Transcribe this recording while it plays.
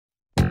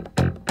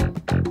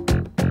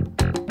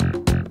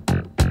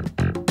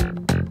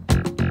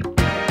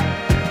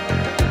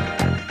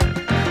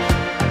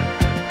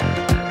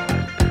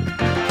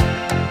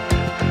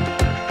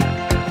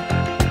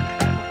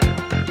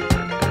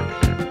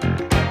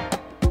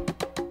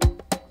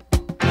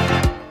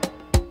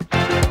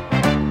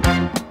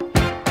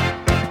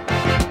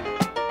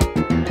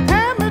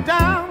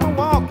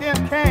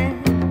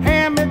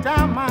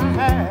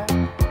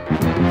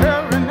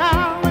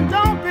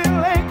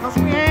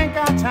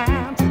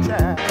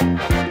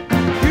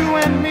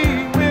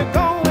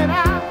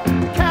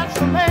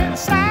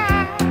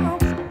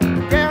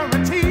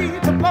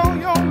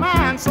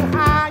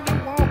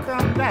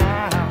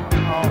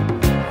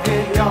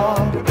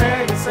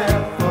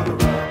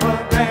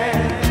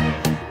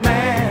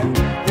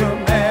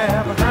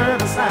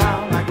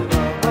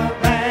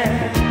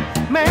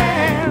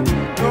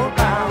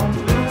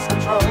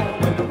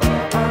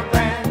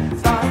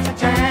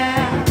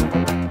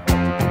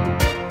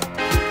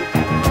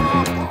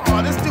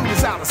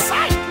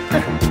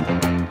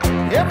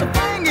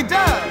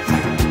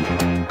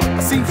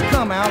seems to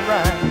come out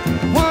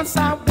right. Once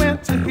I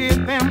went to hear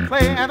them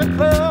play at a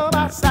club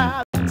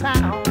outside of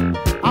town.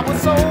 I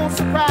was so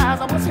surprised,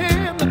 I was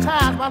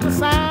hypnotized by the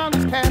sound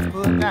these cats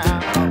put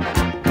down.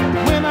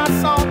 When I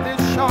saw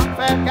this short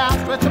fat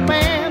guy stretch a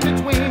band